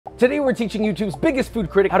Today we're teaching YouTube's biggest food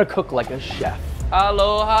critic how to cook like a chef.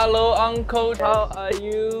 Hello, uncle. How are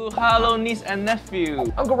you? Hello, niece and nephew.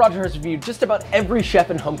 Uncle Roger has reviewed just about every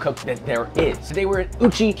chef and home cook that there is. Today we're at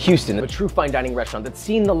Uchi Houston, a true fine dining restaurant that's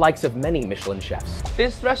seen the likes of many Michelin chefs.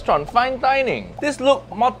 This restaurant, fine dining. This look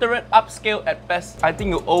moderate upscale at best. I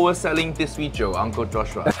think you're overselling this video, Uncle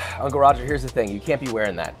Joshua. Uncle Roger, here's the thing. You can't be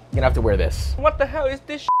wearing that. You're gonna have to wear this. What the hell is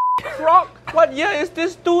this frog? What year is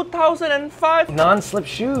this? 2005? Non-slip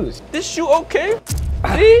shoes. This shoe okay?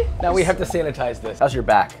 See? Now we have to sanitize this. How's your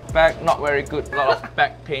back? Back not very good. A lot of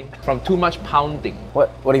back pain from too much pounding.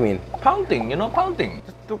 What do you mean? Pounding, you know, pounding.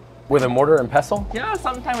 With a mortar and pestle? Yeah,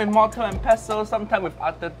 sometimes with mortar and pestle, sometimes with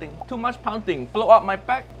other things. Too much pounding. Blow up my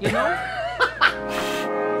back, you know?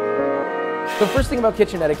 The first thing about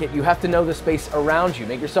kitchen etiquette, you have to know the space around you.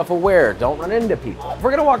 Make yourself aware. Don't run into people. If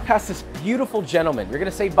we're gonna walk past this beautiful gentleman, you're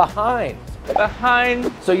gonna say behind.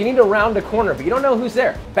 Behind. So you need to round a corner, but you don't know who's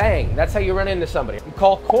there. Bang, that's how you run into somebody. You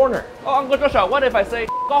call corner. Oh, Uncle Joshua, what if I say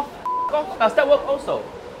golf? Golf? Does that work also?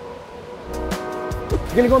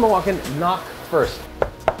 You're gonna go on the walk-in, knock first.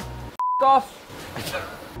 Golf.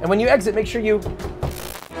 And when you exit, make sure you...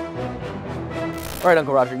 All right,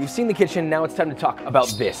 Uncle Roger, you've seen the kitchen. Now it's time to talk about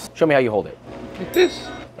this. Show me how you hold it. Like this.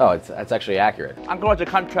 Oh, that's actually accurate. Uncle Roger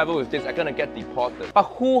can't travel with this. I'm gonna get deported. But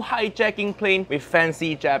who hijacking plane with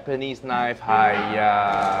fancy Japanese knife?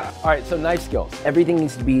 Hiya. All right, so knife skills. Everything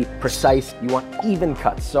needs to be precise. You want even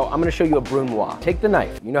cuts. So I'm gonna show you a brunoise. Take the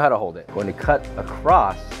knife. You know how to hold it. Going to cut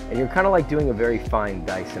across, and you're kind of like doing a very fine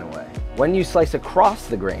dice in a way. When you slice across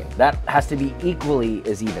the grain, that has to be equally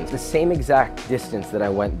as even. It's the same exact distance that I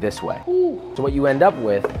went this way. Ooh. So what you end up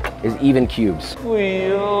with is even cubes. Ooh.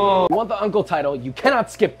 You want the uncle title, you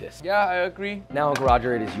cannot skip this. Yeah, I agree. Now, Uncle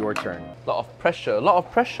Roger, it is your turn. Lot of pressure, a lot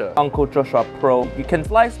of pressure. Uncle Joshua Pro, you can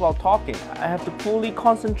slice while talking. I have to fully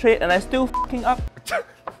concentrate and I still f***ing up.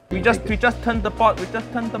 We just turned the pot,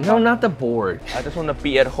 No, not the board. I just want to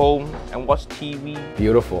be at home and watch TV.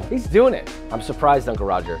 Beautiful. He's doing it. I'm surprised, Uncle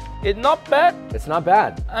Roger. It's not bad. It's not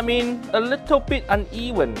bad. I mean, a little bit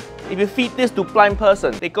uneven. If you feed this to blind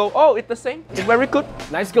person, they go, oh, it's the same. It's very good.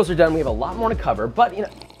 Knife skills are done. We have a lot more to cover, but you know,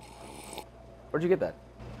 where'd you get that?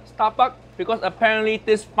 Starbucks, because apparently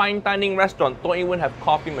this fine dining restaurant don't even have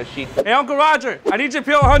coffee machine. Hey, Uncle Roger, I need you to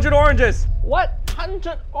peel 100 oranges. What?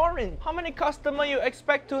 100 orange? How many customers you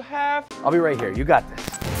expect to have? I'll be right here. You got this.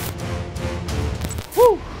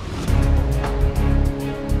 Woo!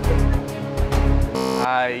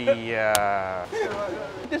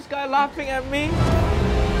 This guy laughing at me.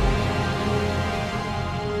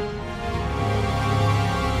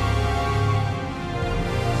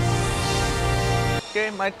 Okay,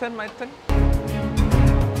 my turn.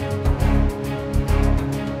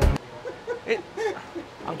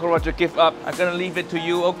 Uncle Roger, give up. I'm gonna leave it to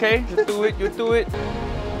you, okay? You do it.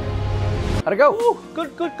 How'd it go? Ooh,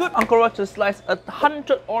 good. Uncle Roger sliced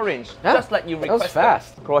 100 orange, yeah, just like you requested. That was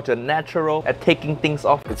fast. Uncle Roger, natural at taking things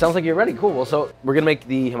off. It sounds like you're ready. Cool. Well, so we're gonna make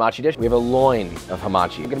the hamachi dish. We have a loin of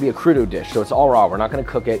hamachi. It's gonna be a crudo dish, so it's all raw. We're not gonna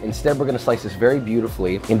cook it. Instead, we're gonna slice this very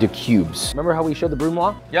beautifully into cubes. Remember how we showed the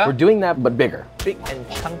brunoise? Yeah. We're doing that, but bigger. Big and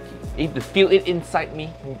chunky. You have to feel it inside me.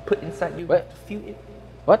 You put inside you. What? Feel it.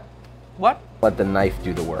 What? What? Let the knife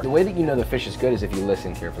do the work. The way that you know the fish is good is if you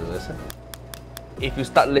listen carefully. Listen. If you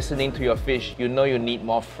start listening to your fish, you know you need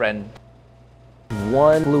more friend.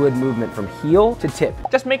 One fluid movement from heel to tip.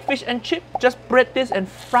 Just make fish and chip. Just bread this and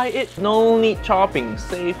fry it. No need chopping.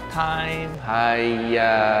 Save time.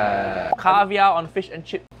 Hiya. Caviar on fish and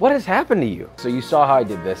chip. What has happened to you? So you saw how I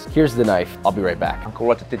did this. Here's the knife. I'll be right back. Uncle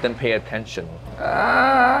Roger didn't pay attention.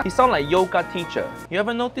 He sounds like yoga teacher. You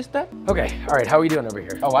ever noticed that? Okay, all right, how are we doing over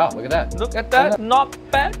here? Oh wow, look at that. Look at that. Not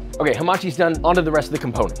bad. Okay, hamachi's done. On to the rest of the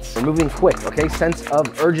components. We're moving quick, okay? Sense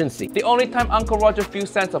of urgency. The only time Uncle Roger feels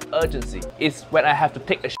sense of urgency is when I have to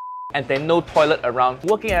take a shit and there's no toilet around.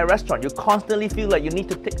 Working at a restaurant, you constantly feel like you need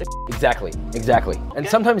to take a shit. Exactly. And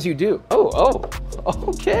sometimes you do. Oh,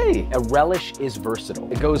 okay. A relish is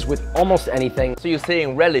versatile. It goes with almost anything. So you're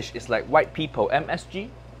saying relish is like white people, MSG?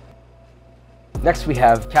 Next we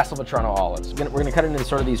have Castle Vetrano olives. We're gonna cut it into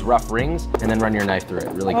sort of these rough rings and then run your knife through it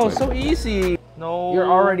really quick. Oh, so easy. No.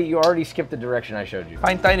 You already skipped the direction I showed you.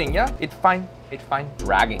 Fine dining, yeah? It's fine.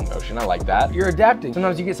 Dragging motion, I like that. You're adapting.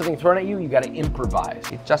 Sometimes you get something thrown at you, you gotta improvise.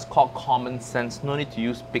 It's just called common sense. No need to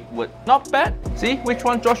use big word. Not bad. See, which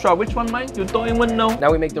one Joshua, which one mine? You don't even know. Now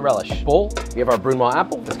we make the relish. Bowl, we have our brunoise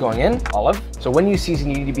apple that's going in, olive. So when you season,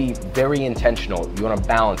 you need to be very intentional. You wanna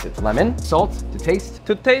balance it. Lemon, salt, to taste.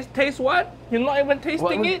 To taste? Taste what? You're not even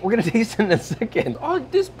tasting it? We're gonna taste it in a second. Oh,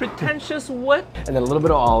 this pretentious what? And then a little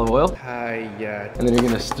bit of olive oil. Hiya. And then you're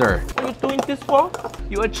gonna stir. What are you doing this for?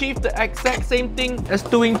 You achieved the exact same same thing as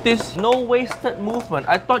doing this. No wasted movement.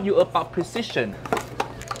 I thought you were about precision.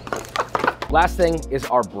 Last thing is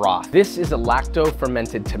our broth. This is a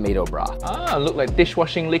lacto-fermented tomato broth. Ah, look like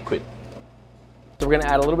dishwashing liquid. So we're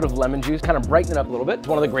gonna add a little bit of lemon juice, kind of brighten it up a little bit. It's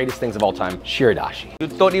one of the greatest things of all time, shiradashi. You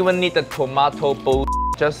don't even need the tomato bowl,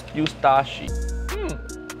 just use dashi.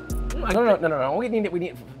 No, we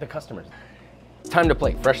need the customers. Time to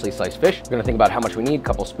plate. Freshly sliced fish. We're gonna think about how much we need, a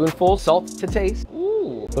couple spoonfuls, salt to taste. Ooh.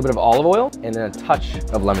 A little bit of olive oil, and then a touch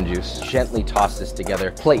of lemon juice. Gently toss this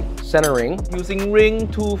together. Plate, center ring. Using ring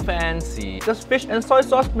too fancy. Just fish and soy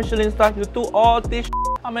sauce, Michelin star. You do all this.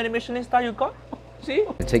 How many Michelin star you got? See?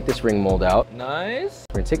 Take this ring mold out. Nice.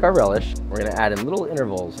 We're gonna take our relish. We're gonna add in little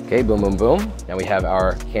intervals. Okay, boom, boom, boom. Now we have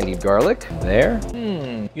our candied garlic there.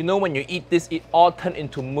 You know when you eat this, it all turns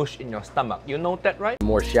into mush in your stomach. You know that, right?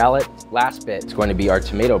 More shallot. Last bit is going to be our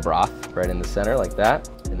tomato broth, right in the center like that.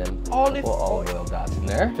 And then olive oil dots in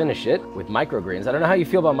there. Finish it with microgreens. I don't know how you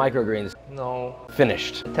feel about microgreens. No.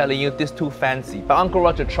 Finished. I'm telling you, this too fancy. But Uncle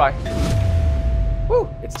Roger, try. Woo!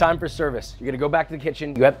 It's time for service. You're gonna go back to the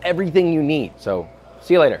kitchen. You have everything you need. So,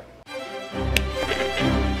 see you later.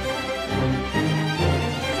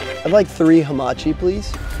 I'd like 3 hamachi,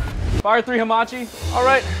 please. Fire 3 hamachi. All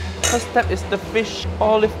right. First step is the fish,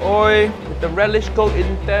 olive oil. The relish go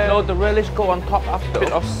in there. No, the relish go on top after. A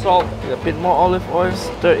bit of salt, a bit more olive oil.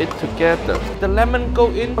 Stir it together. The lemon go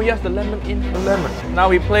in. Oh yes, the lemon in. The lemon. Now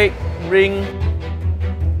we plate, ring.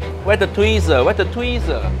 Where's the tweezer? Where's the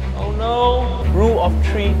tweezer? Oh no. Rule of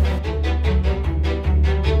 3.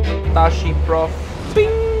 Dashi broth.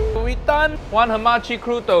 Bing! We done. 1 hamachi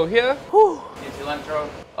crudo here. Whew. Cilantro.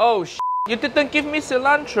 Oh you didn't give me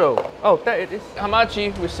cilantro. Oh, there it is.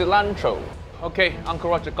 Hamachi with cilantro. Okay,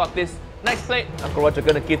 Uncle Roger got this. Next plate. Uncle Roger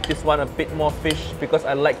gonna give this one a bit more fish because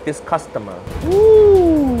I like this customer.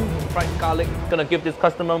 Woo! Fried garlic. Gonna give this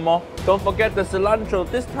customer more. Don't forget the cilantro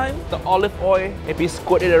this time. The olive oil. Maybe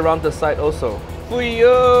squirt it around the side also.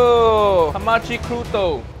 Fuyo! Hamachi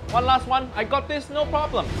crudo. One last one. I got this, no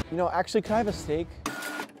problem. You know, actually, can I have a steak?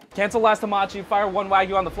 Cancel last hamachi, fire 1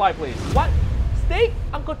 wagyu on the fly, please. What? Steak?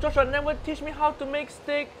 Uncle Joshua never teach me how to make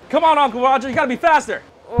steak. Come on, Uncle Roger, you gotta be faster.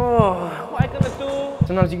 Oh, what am I gonna do?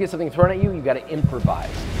 Sometimes you get something thrown at you, you gotta improvise.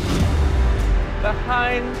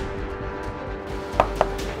 Behind.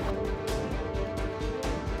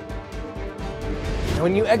 And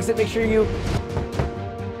when you exit, make sure you...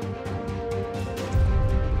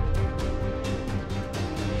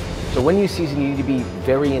 So when you season, you need to be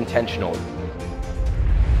very intentional.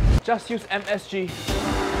 Just use MSG.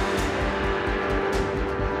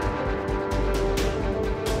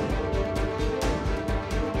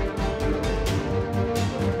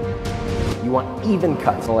 You want even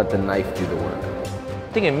cuts and let the knife do the work.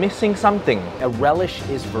 I think I'm missing something. A relish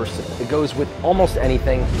is versatile. It goes with almost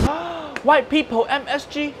anything. White people,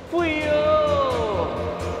 MSG. Fuyo!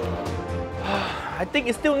 I think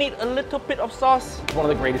it still needs a little bit of sauce. It's one of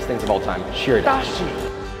the greatest things of all time, shiradashi. Dashi.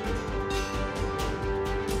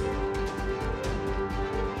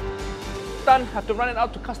 Done, have to run it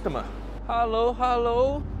out to customer. Hello,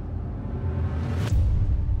 hello.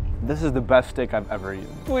 This is the best steak I've ever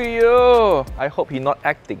eaten. Fuyo! I hope he's not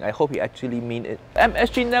acting. I hope he actually mean it.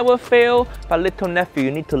 MSG never fail, but little nephew,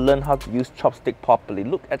 you need to learn how to use chopstick properly.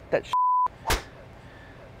 Look at that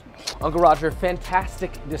Uncle Roger,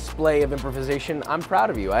 fantastic display of improvisation. I'm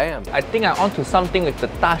proud of you, I am. I think I'm onto something with the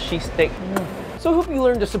dashi steak. So I hope you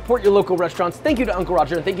learned to support your local restaurants. Thank you to Uncle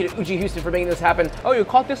Roger and thank you to Uchi Houston for making this happen. Oh, you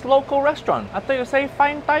call this local restaurant? I thought you say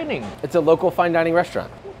fine dining. It's a local fine dining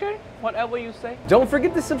restaurant. Okay, whatever you say. Don't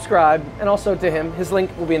forget to subscribe, and also to him, his link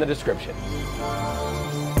will be in the description.